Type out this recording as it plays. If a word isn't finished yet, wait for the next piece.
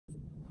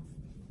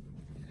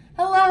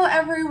Hello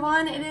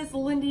everyone, it is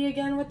Lindy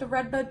again with the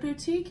Redbud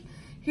Boutique,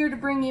 here to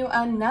bring you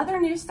another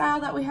new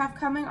style that we have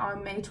coming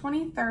on May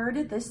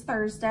 23rd, this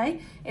Thursday.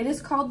 It is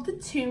called the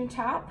Tune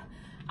Top.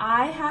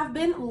 I have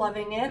been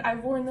loving it.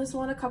 I've worn this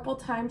one a couple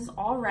times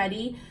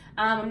already.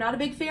 I'm not a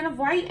big fan of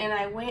white, and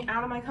I went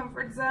out of my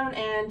comfort zone,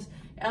 and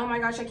oh my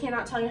gosh, I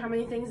cannot tell you how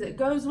many things it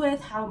goes with,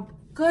 how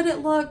good it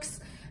looks.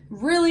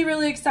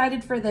 Really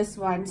excited for this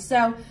one.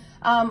 So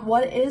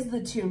what is the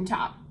Tune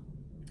Top?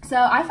 So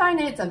I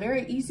find it's a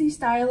very easy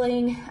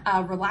styling,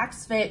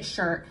 relaxed fit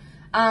shirt.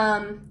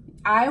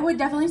 I would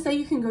definitely say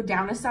you can go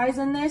down a size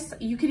in this.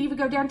 You could even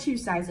go down 2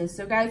 sizes.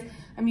 So guys,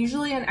 I'm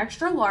usually an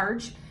extra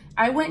large.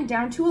 I went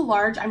down to a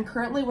large. I'm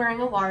currently wearing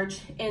a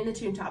large in the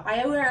Tune Top.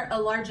 I wear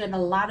a large in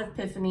a lot of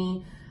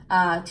Piphany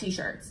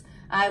t-shirts.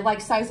 I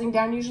like sizing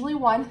down usually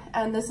 1,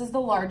 and this is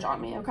the large on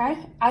me, okay?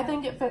 I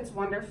think it fits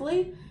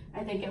wonderfully.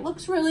 I think it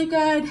looks really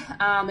good.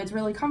 It's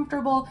really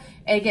comfortable.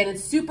 Again,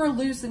 it's super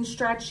loose and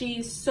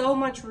stretchy, so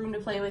much room to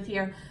play with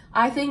here.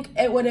 I think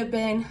it would have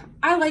been,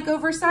 I like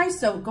oversized,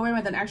 so going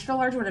with an extra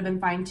large would have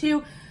been fine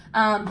too.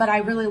 But I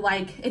really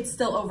like, it's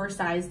still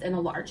oversized in a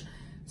large.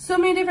 So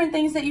many different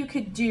things that you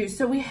could do.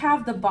 So we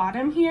have the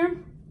bottom here,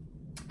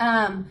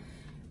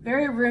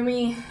 very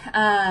roomy.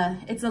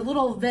 It's a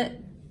little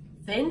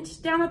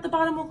vent down at the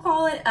bottom, we'll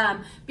call it,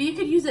 but you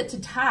could use it to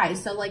tie.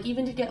 So like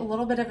even to get a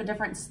little bit of a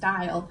different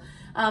style,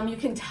 you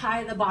can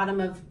tie the bottom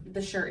of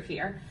the shirt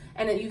here,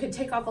 and you could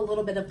take off a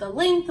little bit of the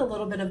length, a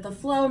little bit of the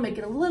flow, make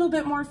it a little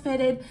bit more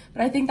fitted,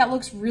 but I think that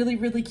looks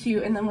really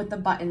cute. And then with the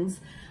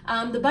buttons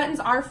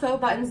are faux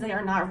buttons. They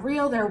are not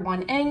real. They're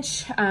 1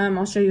 inch.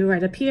 I'll show you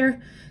right up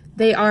here.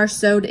 They are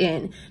sewed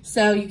in,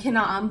 so you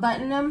cannot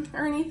unbutton them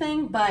or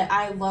anything, but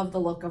I love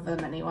the look of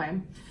them anyway.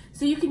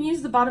 So you can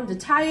use the bottom to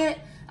tie it.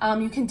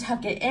 You can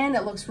tuck it in.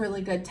 It looks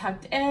really good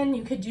tucked in.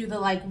 You could do the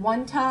like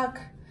 1 tuck,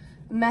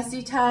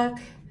 messy tuck,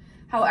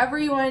 however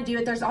you want to do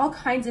it. There's all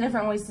kinds of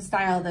different ways to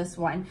style this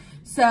one.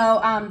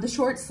 So the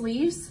short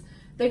sleeves,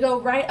 they go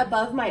right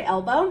above my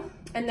elbow,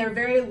 and they're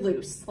very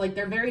loose. Like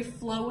they're very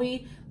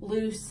flowy,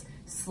 loose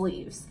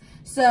sleeves.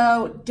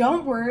 So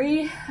don't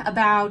worry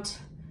about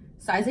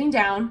sizing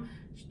down.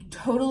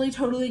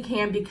 Totally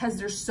can, because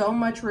there's so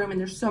much room and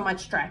there's so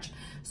much stretch.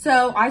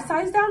 So I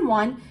sized down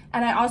 1,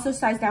 and I also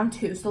sized down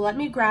 2. So let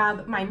me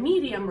grab my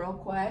medium real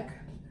quick.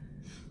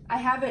 I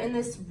have it in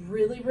this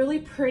really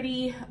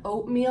pretty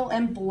oatmeal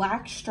and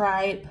black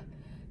stripe,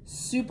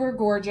 super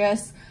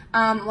gorgeous.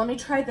 Let me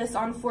try this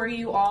on for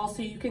you all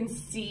so you can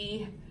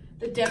see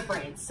the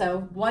difference.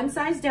 So 1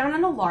 size down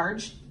in a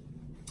large,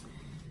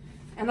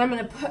 and I'm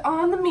gonna put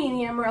on the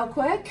medium real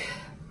quick.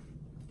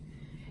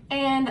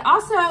 And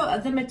also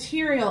the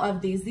material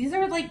of these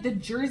are like the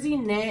jersey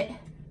knit,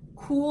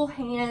 cool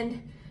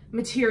hand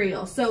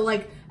material. So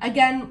like,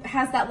 again,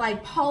 has that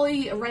like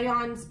poly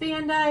rayon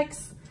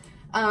spandex,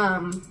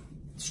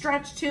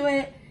 stretch to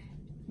it,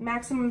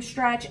 maximum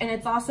stretch, and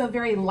it's also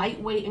very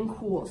lightweight and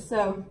cool.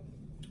 So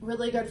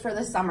really good for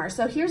the summer.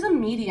 So here's a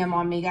medium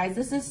on me, guys.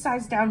 This is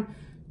size down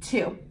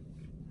 2,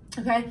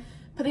 okay?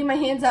 Putting my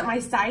hands at my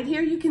side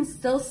here, you can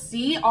still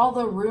see all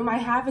the room I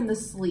have in the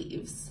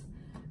sleeves.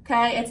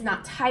 Okay, it's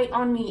not tight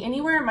on me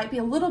anywhere. It might be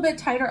a little bit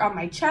tighter on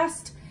my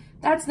chest.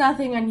 That's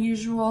nothing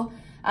unusual.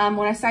 When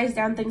I size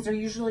down, things are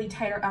usually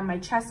tighter on my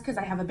chest because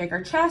I have a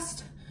bigger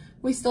chest.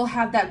 We still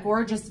have that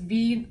gorgeous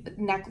V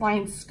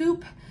neckline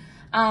scoop.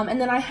 And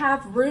then I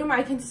have room.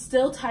 I can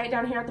still tie it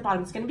down here at the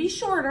bottom. It's going to be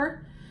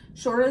shorter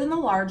than the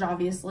large,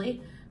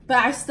 obviously, but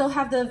I still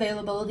have the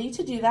availability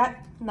to do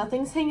that.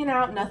 Nothing's hanging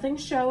out,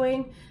 nothing's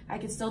showing. I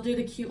can still do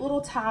the cute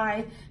little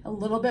tie, a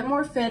little bit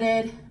more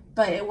fitted,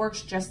 but it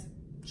works just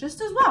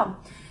as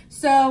well.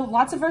 So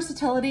lots of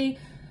versatility.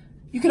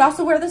 You could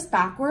also wear this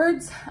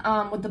backwards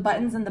with the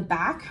buttons in the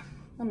back.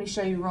 Let me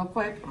show you real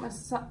quick. I'm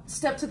gonna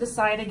step to the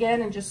side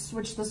again and just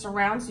switch this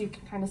around so you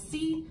can kind of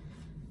see.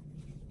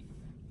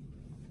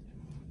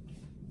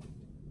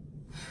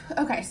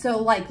 Okay, so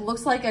like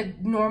looks like a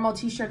normal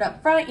t-shirt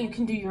up front. You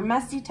can do your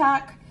messy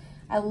tuck.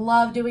 I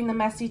love doing the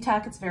messy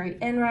tuck. It's very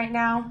in right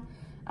now.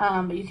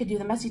 But you could do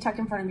the messy tuck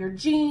in front of your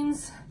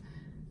jeans.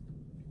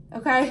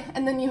 Okay,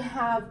 and then you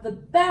have the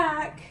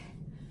back,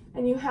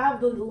 and you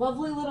have the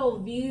lovely little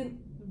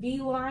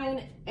V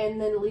line, and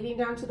then leading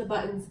down to the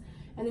buttons,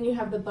 and then you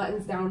have the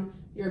buttons down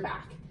your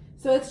back.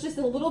 So it's just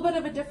a little bit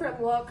of a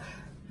different look,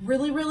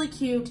 really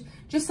cute.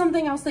 Just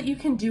something else that you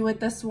can do with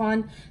this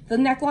one. The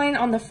neckline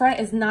on the front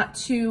is not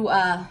too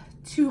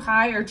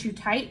high or too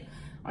tight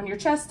on your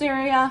chest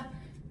area,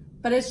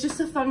 but it's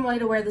just a fun way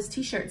to wear this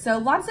t-shirt. So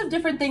lots of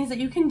different things that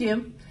you can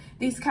do.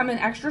 These come in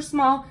extra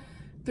small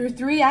through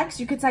 3X.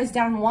 You could size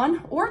down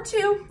 1 or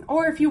 2,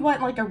 or if you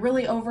want like a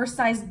really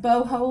oversized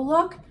boho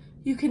look,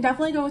 you can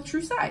definitely go with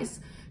true size.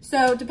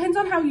 So it depends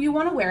on how you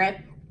want to wear it.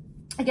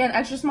 Again,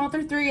 extra small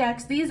through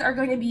 3X. These are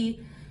going to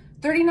be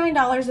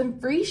 $39 in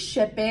free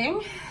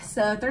shipping.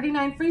 So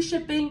 $39 free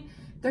shipping.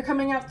 They're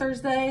coming out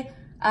Thursday,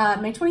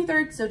 May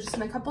 23rd, so just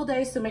in a couple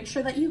days. So make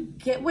sure that you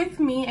get with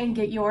me and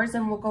get yours,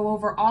 and we'll go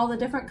over all the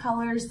different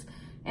colors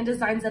and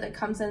designs that it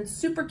comes in.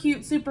 Super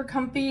cute, super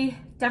comfy,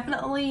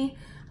 definitely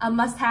a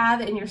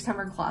must-have in your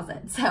summer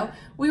closet. So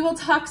we will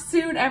talk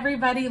soon,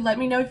 everybody. Let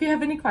me know if you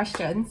have any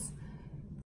questions.